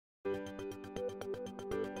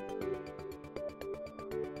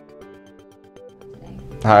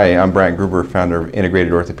Hi, I'm Gruber, founder of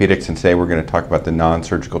Integrated Orthopedics, and today we're going to talk about the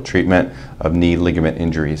non-surgical treatment of knee ligament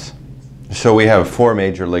injuries. So we have four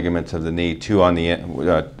major ligaments of the knee, two in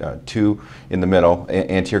the middle,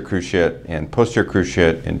 anterior cruciate and posterior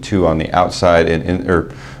cruciate, and two on the outside,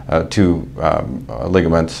 two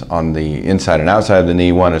ligaments on the inside and outside of the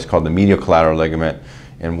knee. One is called the medial collateral ligament,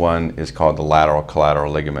 and one is called the lateral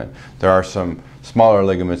collateral ligament. There are some smaller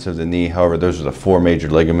ligaments of the knee, however, those are the four major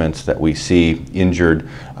ligaments that we see injured in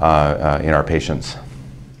our patients.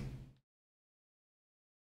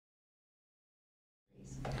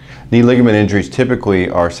 Knee ligament injuries typically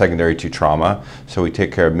are secondary to trauma, so we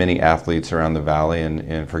take care of many athletes around the valley,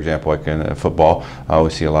 and for example, like in football, we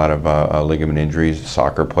see a lot of ligament injuries,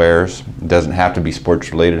 soccer players. It doesn't have to be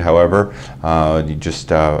sports related, however,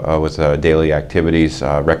 with daily activities,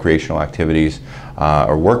 recreational activities,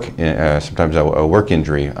 or work, sometimes a work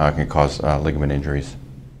injury can cause ligament injuries.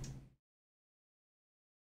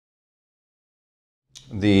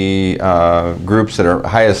 The groups that are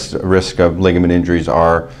highest risk of ligament injuries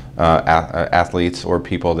are athletes or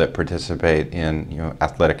people that participate in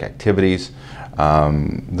athletic activities.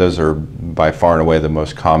 Those are by far and away the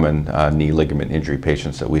most common knee ligament injury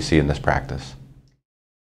patients that we see in this practice.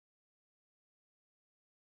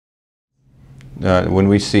 When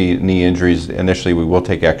we see knee injuries, initially we will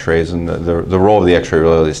take x-rays, and the role of the x-ray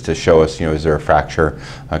really is to show us, is there a fracture,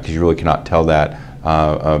 because you really cannot tell that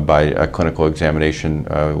by a clinical examination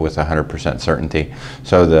with 100% certainty.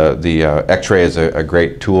 So the x-ray is a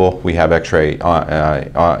great tool. We have x-ray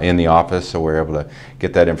in the office, so we're able to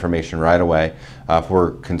get that information right away. If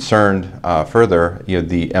we're concerned further,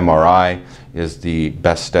 the MRI is the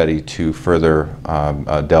best study to further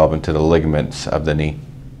delve into the ligaments of the knee.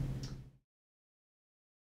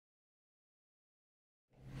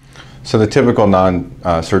 So the typical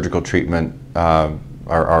non-surgical treatment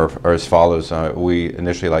are as follows. We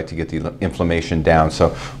initially like to get the inflammation down,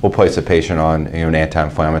 so we'll place a patient on an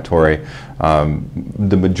anti-inflammatory.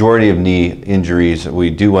 The majority of knee injuries, we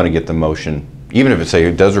do want to get the motion. Even if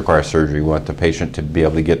it does require surgery, we want the patient to be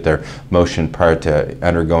able to get their motion prior to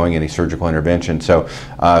undergoing any surgical intervention. So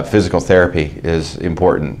physical therapy is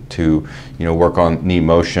important to work on knee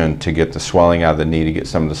motion, to get the swelling out of the knee, to get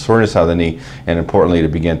some of the soreness out of the knee, and importantly to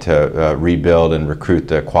begin to rebuild and recruit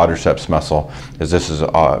the quadriceps muscle, as this is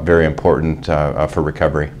very important for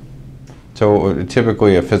recovery. So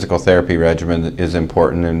typically a physical therapy regimen is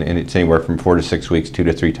important, and it's anywhere from 4 to 6 weeks, 2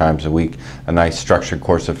 to 3 times a week, a nice structured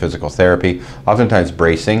course of physical therapy. Oftentimes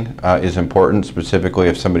bracing is important, specifically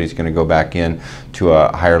if somebody's going to go back in to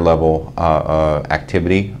a higher level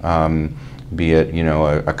activity, be it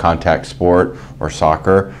a contact sport or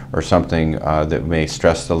soccer or something that may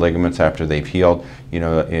stress the ligaments after they've healed.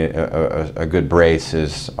 A good brace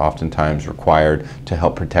is oftentimes required to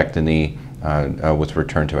help protect the knee with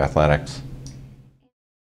return to athletics.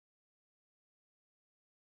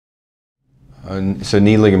 So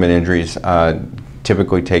knee ligament injuries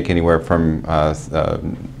typically take anywhere from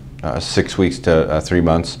 6 weeks to 3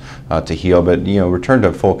 months to heal, but return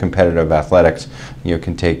to full competitive athletics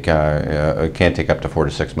can take up to 4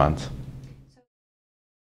 to 6 months.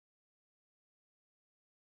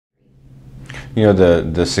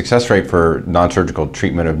 The success rate for non-surgical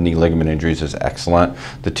treatment of knee ligament injuries is excellent.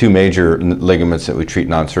 The two major ligaments that we treat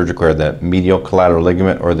non-surgically are the medial collateral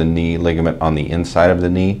ligament, or the knee ligament on the inside of the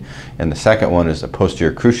knee, and the second one is the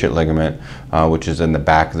posterior cruciate ligament, which is in the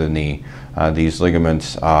back of the knee. These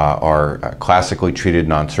ligaments are classically treated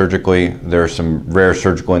non-surgically. There are some rare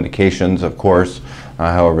surgical indications, of course.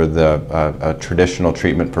 However, the traditional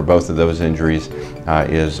treatment for both of those injuries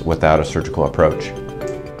is without a surgical approach.